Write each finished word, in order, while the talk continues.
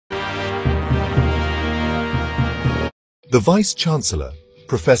The Vice-Chancellor,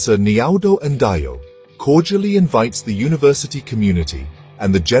 Professor Nyaudoh Ndaeyo, cordially invites the university community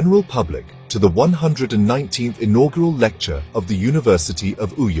and the general public to the 119th inaugural lecture of the University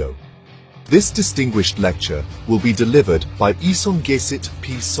of Uyo. This distinguished lecture will be delivered by Isongesit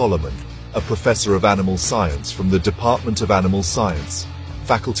P. Solomon, a professor of animal science from the Department of Animal Science,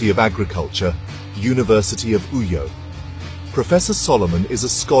 Faculty of Agriculture, University of Uyo. Professor Solomon is a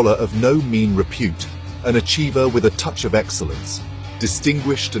scholar of no mean repute, an achiever with a touch of excellence,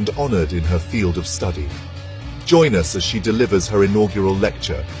 distinguished and honored in her field of study. Join us as she delivers her inaugural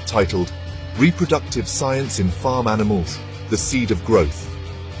lecture titled Reproductive Science in Farm Animals, the Seed of Growth.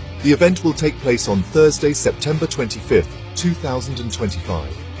 The event will take place on Thursday, September 25th,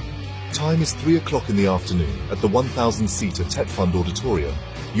 2025. Time is 3 o'clock in the afternoon at the 1,000-seater TETFund Auditorium,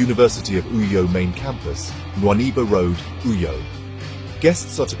 University of Uyo Main Campus, Nwaniba Road, Uyo.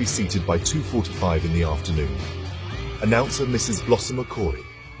 Guests are to be seated by 2:45 in the afternoon. Announcer Mrs. Blossom Okorie,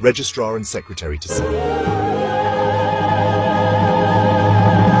 Registrar and Secretary to say.